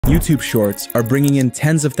YouTube Shorts are bringing in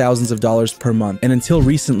tens of thousands of dollars per month, and until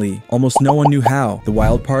recently, almost no one knew how. The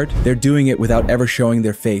wild part? They're doing it without ever showing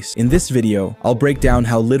their face. In this video, I'll break down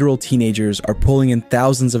how literal teenagers are pulling in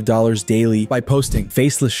thousands of dollars daily by posting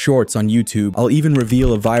faceless shorts on YouTube. I'll even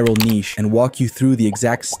reveal a viral niche and walk you through the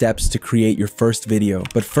exact steps to create your first video.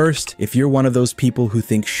 But first, if you're one of those people who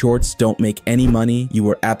think shorts don't make any money, you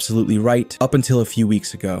were absolutely right up until a few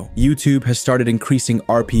weeks ago. YouTube has started increasing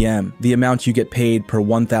RPM, the amount you get paid per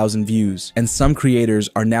 1,000 views, and some creators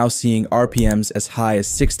are now seeing RPMs as high as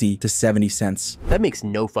 60 to 70 cents. That makes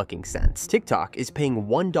no fucking sense. TikTok is paying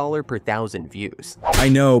 $1 per 1,000 views. I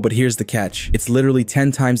know, but here's the catch. It's literally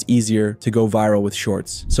 10 times easier to go viral with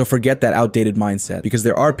shorts. So forget that outdated mindset, because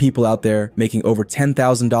there are people out there making over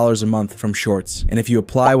 $10,000 a month from shorts. And if you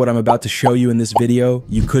apply what I'm about to show you in this video,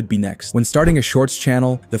 you could be next. When starting a shorts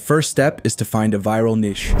channel, the first step is to find a viral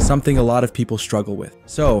niche, something a lot of people struggle with.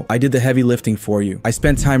 So I did the heavy lifting for you. I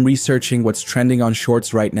spent time researching what's trending on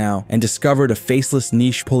shorts right now and discovered a faceless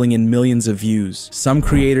niche pulling in millions of views. Some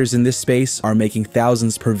creators in this space are making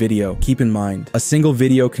thousands per video. Keep in mind, a single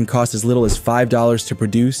video can cost as little as $5 to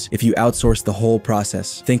produce if you outsource the whole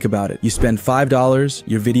process. Think about it. You spend $5,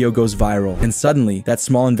 your video goes viral, and suddenly that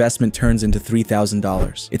small investment turns into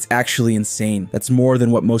 $3,000. It's actually insane. That's more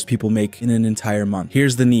than what most people make in an entire month.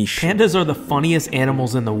 Here's the niche. Pandas are the funniest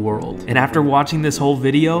animals in the world, and after watching this whole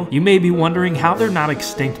video, you may be wondering how they're not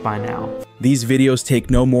extinct by now. These videos take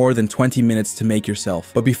no more than 20 minutes to make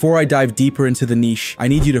yourself. But before I dive deeper into the niche, I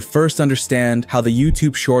need you to first understand how the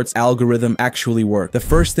YouTube Shorts algorithm actually works. The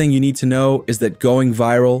first thing you need to know is that going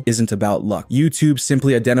viral isn't about luck. YouTube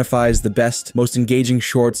simply identifies the best, most engaging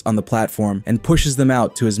shorts on the platform and pushes them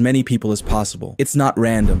out to as many people as possible. It's not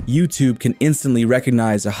random. YouTube can instantly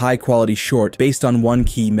recognize a high-quality short based on one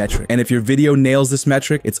key metric. And if your video nails this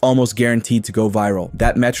metric, it's almost guaranteed to go viral.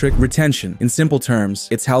 That metric? Retention. In simple terms,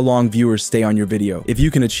 it's how long viewers stay on your video. If you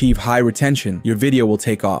can achieve high retention, your video will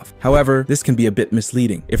take off. However, this can be a bit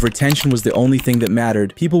misleading. If retention was the only thing that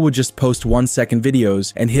mattered, people would just post 1-second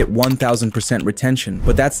videos and hit 1000% retention.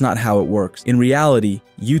 But that's not how it works. In reality,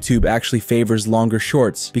 YouTube actually favors longer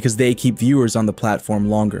shorts because they keep viewers on the platform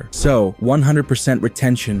longer. So, 100%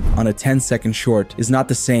 retention on a 10-second short is not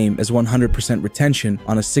the same as 100% retention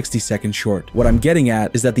on a 60-second short. What I'm getting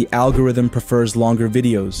at is that the algorithm prefers longer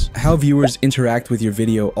videos. How viewers interact with your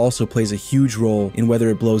video also plays a huge role in whether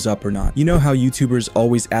it blows up or not. You know how YouTubers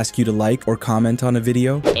always ask you to like or comment on a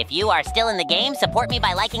video? If you are still in the game, support me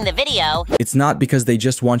by liking the video. It's not because they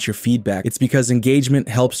just want your feedback. It's because engagement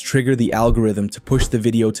helps trigger the algorithm to push the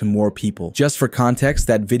video to more people. Just for context,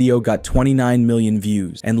 that video got 29 million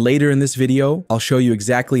views. And later in this video, I'll show you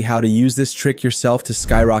exactly how to use this trick yourself to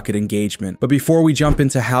skyrocket engagement. But before we jump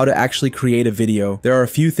into how to actually create a video, there are a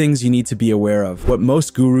few things you need to be aware of. What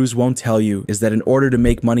most gurus won't tell you is that in order to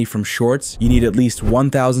make money from shorts, you need at least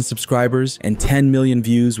 1,000 subscribers and 10 million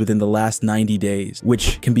views within the last 90 days,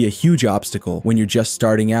 which can be a huge obstacle when you're just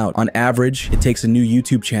starting out. On average, it takes a new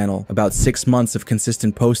YouTube channel about 6 months of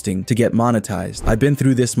consistent posting to get monetized. I've been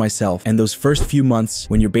through this myself, and those first few months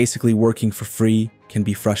when you're basically working for free can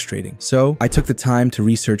be frustrating. So I took the time to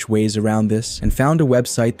research ways around this and found a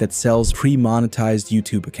website that sells pre-monetized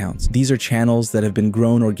YouTube accounts. These are channels that have been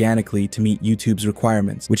grown organically to meet YouTube's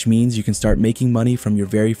requirements, which means you can start making money from your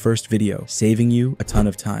very first video, saving you a ton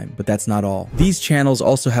of time. But that's not all. These channels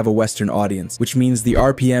also have a Western audience, which means the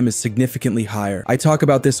RPM is significantly higher. I talk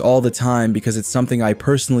about this all the time because it's something I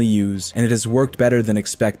personally use and it has worked better than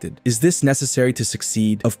expected. Is this necessary to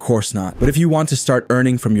succeed? Of course not. But if you want to start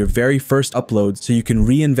earning from your very first upload so you can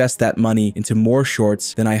reinvest that money into more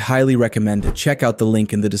shorts, then I highly recommend it. Check out the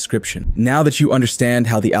link in the description. Now that you understand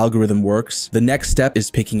how the algorithm works, the next step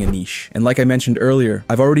is picking a niche. And like I mentioned earlier,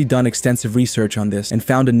 I've already done extensive research on this and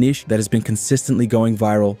found a niche that has been consistently going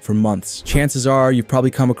viral for months. Chances are you've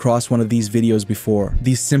probably come across one of these videos before.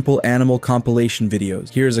 These simple animal compilation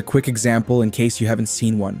videos. Here's a quick example in case you haven't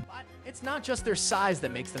seen one. It's not just their size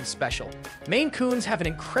that makes them special. Maine Coons have an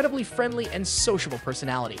incredibly friendly and sociable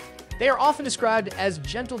personality. They are often described as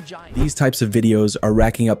gentle giants. These types of videos are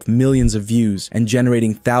racking up millions of views and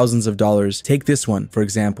generating thousands of dollars. Take this one, for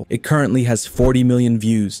example. It currently has 40 million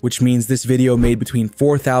views, which means this video made between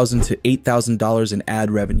 $4,000 to $8,000 in ad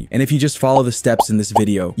revenue. And if you just follow the steps in this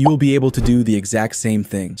video, you will be able to do the exact same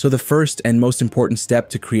thing. So the first and most important step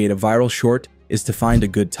to create a viral short is to find a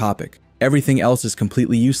good topic. Everything else is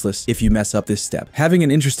completely useless if you mess up this step. Having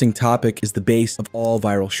an interesting topic is the base of all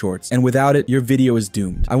viral shorts, and without it, your video is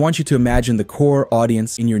doomed. I want you to imagine the core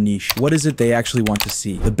audience in your niche. What is it they actually want to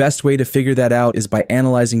see? The best way to figure that out is by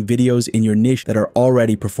analyzing videos in your niche that are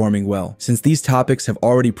already performing well. Since these topics have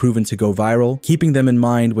already proven to go viral, keeping them in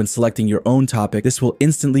mind when selecting your own topic, this will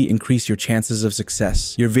instantly increase your chances of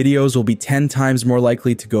success. Your videos will be 10 times more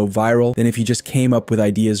likely to go viral than if you just came up with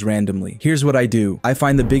ideas randomly. Here's what I do. I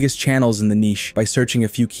find the biggest channels in the niche by searching a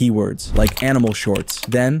few keywords, like animal shorts.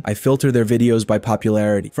 Then, I filter their videos by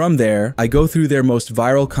popularity. From there, I go through their most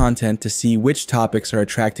viral content to see which topics are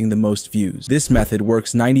attracting the most views. This method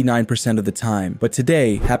works 99% of the time, but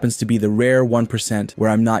today happens to be the rare 1% where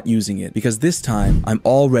I'm not using it, because this time, I'm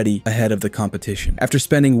already ahead of the competition. After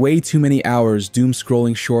spending way too many hours doom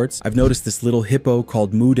scrolling shorts, I've noticed this little hippo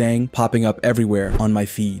called Moodang popping up everywhere on my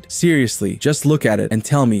feed. Seriously, just look at it and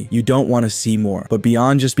tell me you don't want to see more. But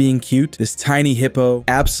beyond just being cute, this tiny hippo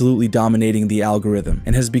absolutely dominating the algorithm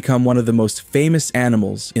and has become one of the most famous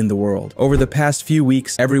animals in the world. Over the past few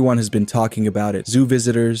weeks, everyone has been talking about it. Zoo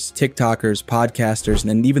visitors, TikTokers, podcasters,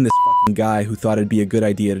 and even this fucking guy who thought it'd be a good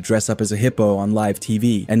idea to dress up as a hippo on live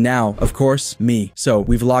TV. And now, of course, me. So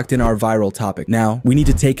we've locked in our viral topic. Now, we need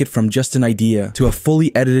to take it from just an idea to a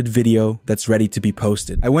fully edited video that's ready to be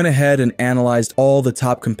posted. I went ahead and analyzed all the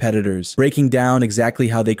top competitors, breaking down exactly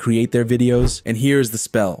how they create their videos, and here's the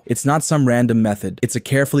spell. It's not some random method. It's a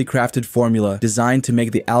carefully crafted formula designed to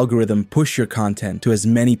make the algorithm push your content to as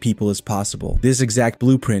many people as possible. This exact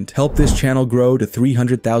blueprint helped this channel grow to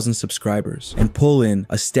 300,000 subscribers and pull in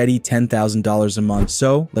a steady $10,000 a month.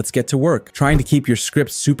 So let's get to work. Trying to keep your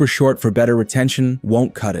scripts super short for better retention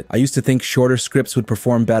won't cut it. I used to think shorter scripts would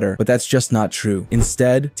perform better, but that's just not true.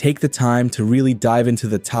 Instead, take the time to really dive into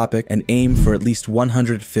the topic and aim for at least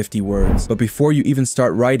 150 words. But before you even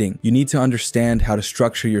start writing, you need to understand how to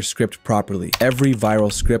structure your script properly. Every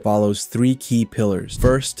viral script follows 3 key pillars.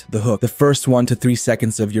 First, the hook. The first 1 to 3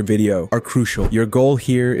 seconds of your video are crucial. Your goal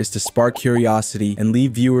here is to spark curiosity and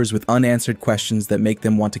leave viewers with unanswered questions that make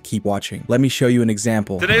them want to keep watching. Let me show you an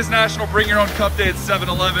example. Today's National Bring Your Own Cup Day at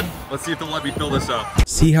 7-Eleven. Let's see if they'll let me fill this up.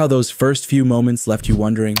 See how those first few moments left you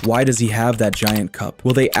wondering, why does he have that giant cup?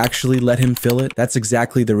 Will they actually let him fill it? That's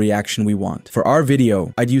exactly the reaction we want. For our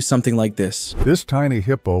video, I'd use something like this. This tiny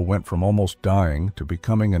hippo went from almost dying to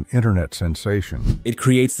becoming an internet sensation. It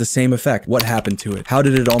creates the same effect. What happened to it? How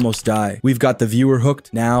did it almost die? We've got the viewer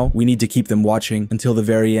hooked. Now we need to keep them watching until the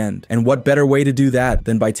very end. And what better way to do that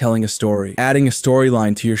than by telling a story? Adding a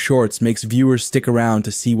storyline to your shorts makes viewers stick around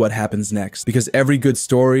to see what happens next, because every good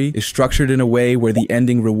story is structured in a way where the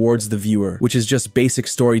ending rewards the viewer, which is just basic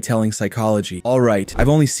storytelling psychology. Alright, I've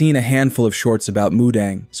only seen a handful of shorts about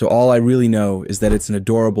Moodang, so all I really know is that it's an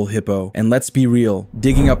adorable hippo. And let's be real,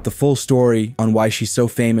 digging up the full story on why she's so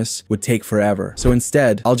famous would take forever. So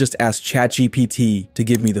instead, I'll just ask ChatGPT to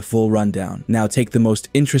give me the full rundown. Now take the most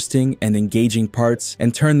interesting and engaging parts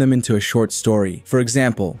and turn them into a short story. For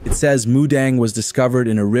example, it says Moodang was discovered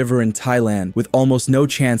in a river in Thailand with almost no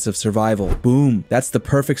chance of survival. Boom, that's the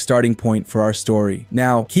perfect starting point for our story.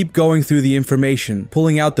 Now, keep going through the information,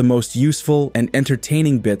 pulling out the most useful and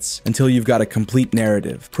entertaining bits until you've got a complete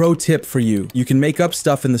narrative. Pro tip for you, you can make up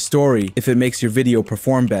stuff in the story if it makes your video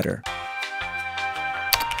perform better.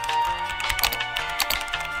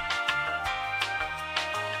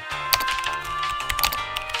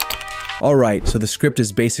 Alright, so the script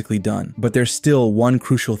is basically done, but there's still one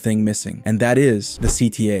crucial thing missing, and that is the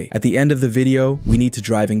CTA. At the end of the video, we need to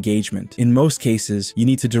drive engagement. In most cases, you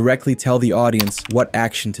need to directly tell the audience what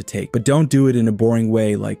action to take, but don't do it in a boring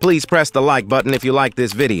way like, "Please press the like button if you like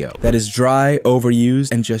this video." that is dry,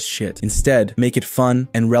 overused, and just shit. Instead, make it fun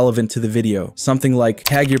and relevant to the video. Something like,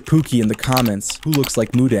 tag your Pookie in the comments, who looks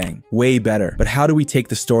like Moodang. Way better. But how do we take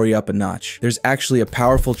the story up a notch? There's actually a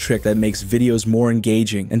powerful trick that makes videos more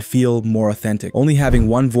engaging and feel more authentic. Only having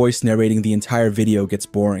one voice narrating the entire video gets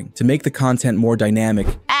boring. To make the content more dynamic,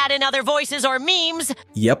 Add in other voices or memes.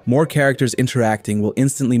 Yep, more characters interacting will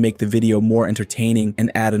instantly make the video more entertaining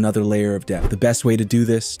and add another layer of depth. The best way to do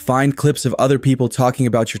this? Find clips of other people talking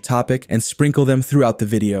about your topic and sprinkle them throughout the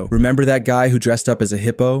video. Remember that guy who dressed up as a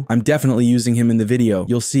hippo? I'm definitely using him in the video.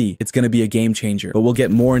 You'll see, it's gonna be a game changer, but we'll get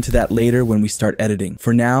more into that later when we start editing.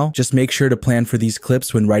 For now, just make sure to plan for these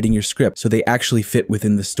clips when writing your script so they actually fit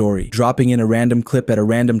within the story. dropping in a random clip at a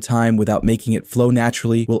random time without making it flow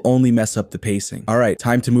naturally will only mess up the pacing. Alright,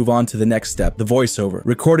 time to move on to the next step, the voiceover.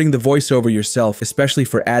 Recording the voiceover yourself, especially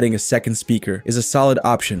for adding a second speaker, is a solid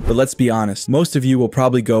option, but let's be honest, most of you will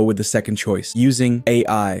probably go with the second choice, using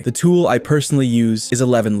AI. The tool I personally use is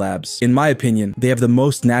 11 Labs. In my opinion, they have the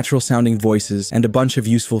most natural sounding voices and a bunch of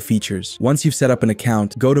useful features. Once you've set up an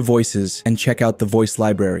account, go to Voices and check out the voice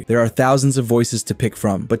library. There are thousands of voices to pick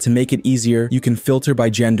from, but to make it easier, you can filter by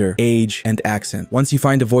gender, age, and accent. Once you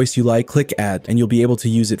find a voice you like, click Add, and you'll be able to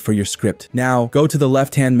use it for your script. Now, go to the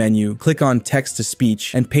left-hand menu, click on Text to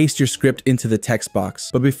Speech, and paste your script into the text box.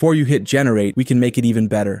 But before you hit Generate, we can make it even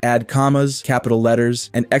better. Add commas, capital letters,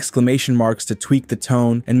 and exclamation marks to tweak the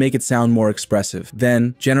tone and make it sound more expressive.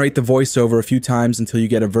 Then, generate the voiceover a few times until you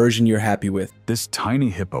get a version you're happy with. This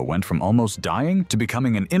tiny hippo went from almost dying to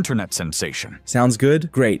becoming an internet sensation. Sounds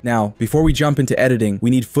good? Great. Now, before we jump into editing, we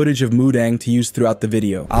need footage of Moodang to use throughout the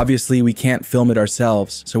video. Obviously, we can't film it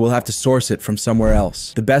ourselves, so we'll have to source it from somewhere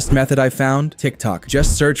else. The best method I found? TikTok.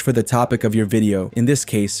 Just search for the topic of your video, in this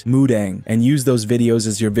case, Moodang, and use those videos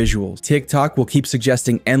as your visuals. TikTok will keep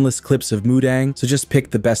suggesting endless clips of Moodang, so just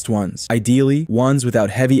pick the best ones. Ideally, ones without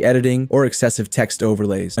heavy editing or excessive text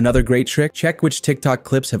overlays. Another great trick, check which TikTok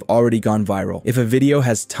clips have already gone viral. If a video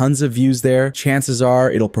has tons of views there, chances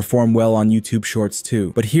are it'll perform well on YouTube Shorts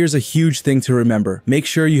too. But here's a huge thing to remember. Make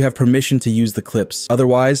sure you have permission to use the clips.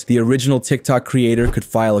 Otherwise, the original TikTok creator could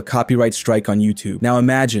file a copyright strike on YouTube. Now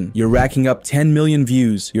imagine, you're racking up 10 million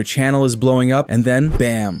views, your channel is blowing up, and then,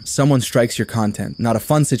 bam, someone strikes your content. Not a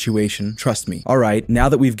fun situation, trust me. Alright, now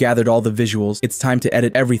that we've gathered all the visuals, it's time to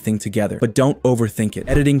edit everything together. But don't overthink it.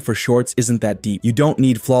 Editing for shorts isn't that deep. You don't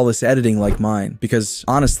need flawless editing like mine, because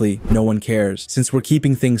honestly, no one cares. Since we're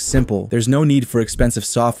keeping things simple, there's no need for expensive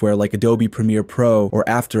software like Adobe Premiere Pro or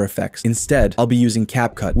After Effects. Instead, I'll be using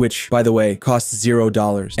CapCut, which, by the way, costs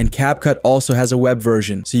 $0. And CapCut also has a web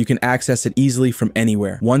version, so you can access it easily from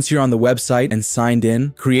anywhere. Once you're on the website and signed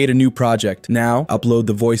in, create a new project. Now, upload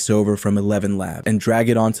the voiceover from 11 Labs and drag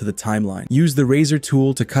it onto the timeline. Use the razor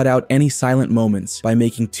tool to cut out any silent moments by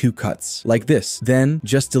making 2 cuts, like this. Then,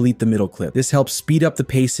 just delete the middle clip. This helps speed up the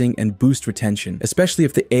pacing and boost retention, especially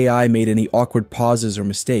if the AI made any awkward pauses or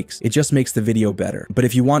mistakes. It just makes the video better. But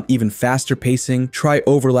if you want even faster pacing, try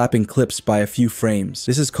overlapping clips by a few frames.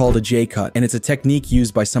 This is called a J-cut, and it's a technique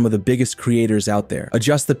used by some of the biggest creators out there.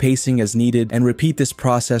 Adjust the pacing as needed and repeat this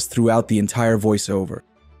process throughout the entire voiceover.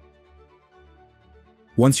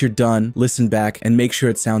 Once you're done, listen back and make sure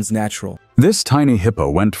it sounds natural. This tiny hippo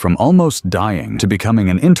went from almost dying to becoming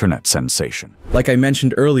an internet sensation. Like I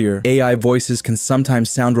mentioned earlier, AI voices can sometimes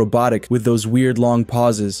sound robotic with those weird long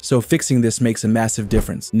pauses, so fixing this makes a massive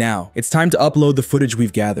difference. Now, it's time to upload the footage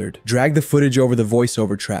we've gathered. Drag the footage over the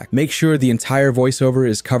voiceover track. Make sure the entire voiceover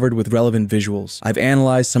is covered with relevant visuals. I've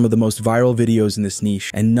analyzed some of the most viral videos in this niche,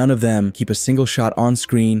 and none of them keep a single shot on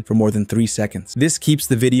screen for more than 3 seconds. This keeps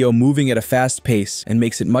the video moving at a fast pace and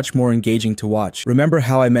makes it much more engaging to watch. Remember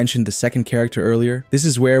how I mentioned the second character earlier? This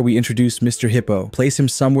is where we introduce Mr. Hippo. Place him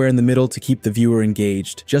somewhere in the middle to keep the viewer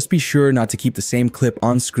engaged. Just be sure not to keep the same clip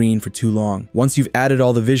on screen for too long. Once you've added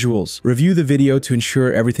all the visuals, review the video to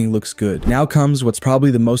ensure everything looks good. Now comes what's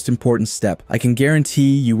probably the most important step. I can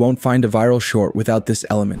guarantee you won't find a viral short without this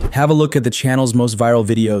element. Have a look at the channel's most viral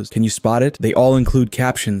videos. Can you spot it? They all include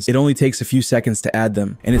captions. It only takes a few seconds to add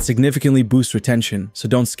them, and it significantly boosts retention, so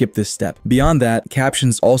don't skip this step. Beyond that,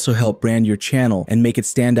 captions also help brand your channel and make it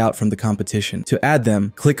stand out from the competition. To add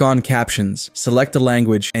them, click on Captions, select a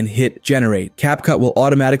language, and hit Generate. CapCut will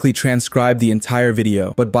automatically transcribe the entire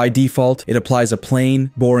video, but by default, it applies a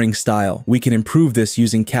plain, boring style. We can improve this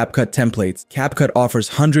using CapCut templates. CapCut offers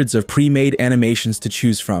hundreds of pre-made animations to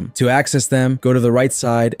choose from. To access them, go to the right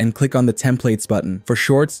side and click on the Templates button. For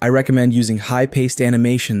shorts, I recommend using high-paced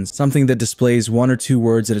animations, something that displays 1 or 2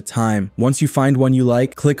 words at a time. Once you find one you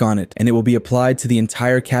like, click on it, and it will be applied to the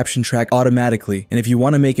entire caption track automatically. And if you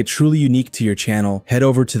want to make it truly unique to your channel, head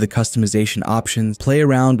over to the customization options, play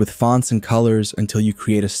around with fonts and colors until you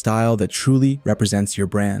create a style that truly represents your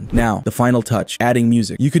brand. Now, the final touch, adding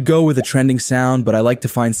music. You could go with a trending sound, but I like to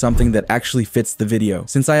find something that actually fits the video.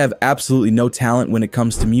 Since I have absolutely no talent when it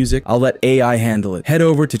comes to music, I'll let AI handle it. Head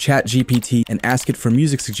over to ChatGPT and ask it for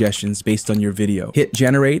music suggestions based on your video. Hit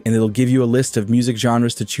Generate and it'll give you a list of music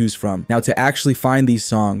genres to choose from. Now, to actually find these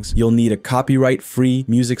songs, you'll need a copyright-free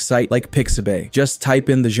music site like Pixabay. Just type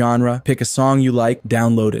in the genre camera, pick a song you like,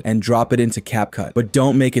 download it, and drop it into CapCut. But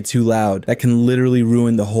don't make it too loud. That can literally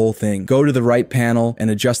ruin the whole thing. Go to the right panel and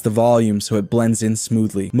adjust the volume so it blends in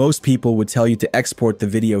smoothly. Most people would tell you to export the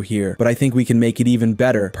video here, but I think we can make it even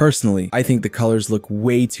better. Personally, I think the colors look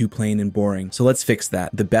way too plain and boring, so let's fix that.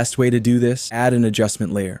 The best way to do this, add an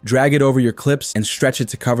adjustment layer. Drag it over your clips and stretch it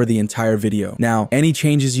to cover the entire video. Now, any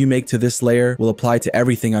changes you make to this layer will apply to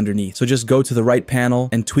everything underneath, so just go to the right panel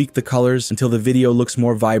and tweak the colors until the video looks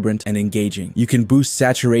more vibrant and engaging. You can boost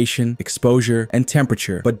saturation, exposure, and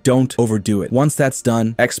temperature, but don't overdo it. Once that's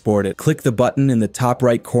done, export it. Click the button in the top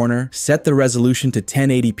right corner, set the resolution to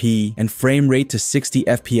 1080p, and frame rate to 60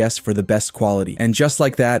 FPS for the best quality. And just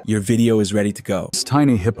like that, your video is ready to go. This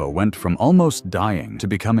tiny hippo went from almost dying to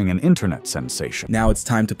becoming an internet sensation. Now it's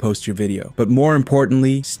time to post your video. But more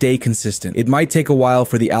importantly, stay consistent. It might take a while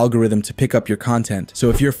for the algorithm to pick up your content, so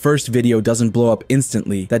if your first video doesn't blow up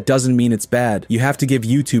instantly, that doesn't mean it's bad. You have to give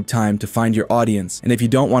YouTube time to find your audience, and if you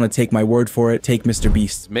don't want to take my word for it, take Mr.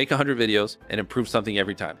 Beast. Make 100 videos and improve something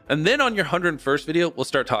every time. And then on your 101st video, we'll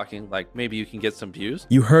start talking, like maybe you can get some views.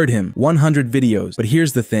 You heard him, 100 videos. But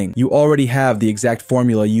here's the thing, you already have the exact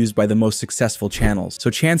formula used by the most successful channels. So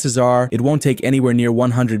chances are, it won't take anywhere near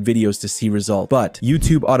 100 videos to see results. But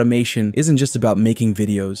YouTube automation isn't just about making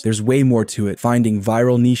videos. There's way more to it. Finding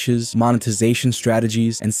viral niches, monetization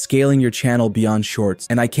strategies, and scaling your channel beyond shorts.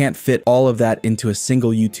 And I can't fit all of that into a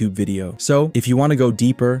single YouTube video. So if you want to go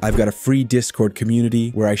deeper, I've got a free Discord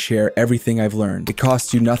community where I share everything I've learned. It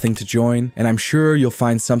costs you nothing to join, and I'm sure you'll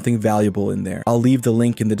find something valuable in there. I'll leave the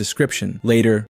link in the description. Later.